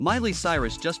Miley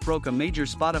Cyrus just broke a major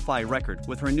Spotify record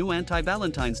with her new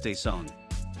anti-Valentine's Day song.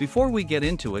 Before we get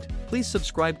into it, please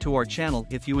subscribe to our channel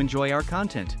if you enjoy our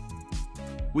content.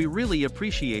 We really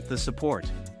appreciate the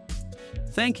support.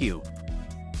 Thank you.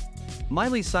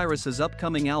 Miley Cyrus's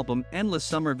upcoming album, Endless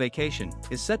Summer Vacation,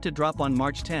 is set to drop on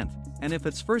March 10th, and if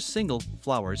its first single,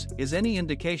 Flowers, is any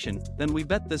indication, then we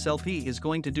bet this LP is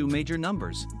going to do major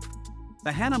numbers.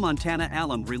 The Hannah Montana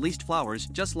alum released Flowers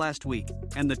just last week,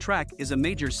 and the track is a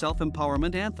major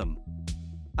self-empowerment anthem.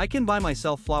 "I can buy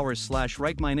myself flowers /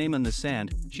 write my name in the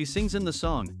sand," she sings in the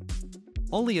song.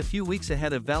 Only a few weeks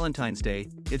ahead of Valentine's Day,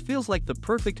 it feels like the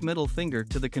perfect middle finger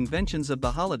to the conventions of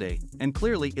the holiday, and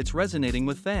clearly it's resonating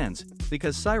with fans,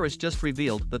 because Cyrus just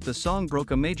revealed that the song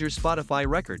broke a major Spotify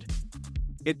record.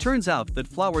 It turns out that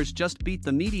Flowers just beat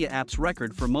the media app's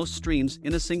record for most streams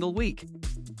in a single week.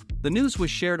 The news was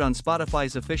shared on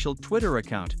Spotify's official Twitter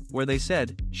account, where they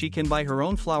said, "She can buy her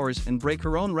own flowers and break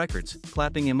her own records,"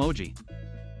 clapping emoji.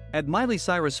 At Miley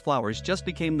Cyrus, Flowers just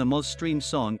became the most streamed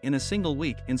song in a single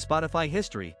week in Spotify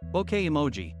history, bouquet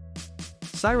emoji.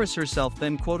 Cyrus herself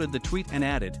then quoted the tweet and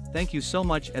added, "Thank you so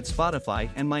much at Spotify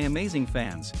and my amazing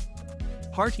fans."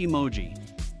 Heart emoji.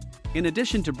 In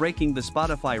addition to breaking the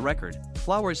Spotify record,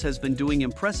 Flowers has been doing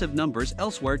impressive numbers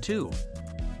elsewhere too.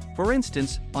 For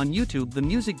instance, on YouTube the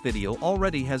music video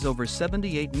already has over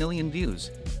 78 million views.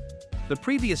 The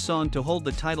previous song to hold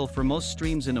the title for most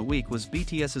streams in a week was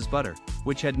BTS's Butter,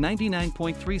 which had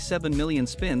 99.37 million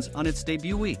spins on its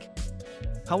debut week.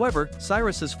 However,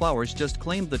 Cyrus's Flowers just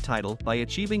claimed the title by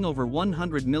achieving over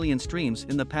 100 million streams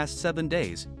in the past 7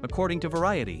 days, according to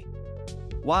Variety.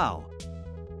 Wow!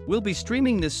 We'll be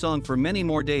streaming this song for many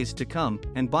more days to come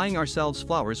and buying ourselves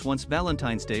flowers once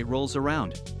Valentine's Day rolls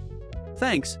around.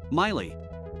 Thanks, Miley.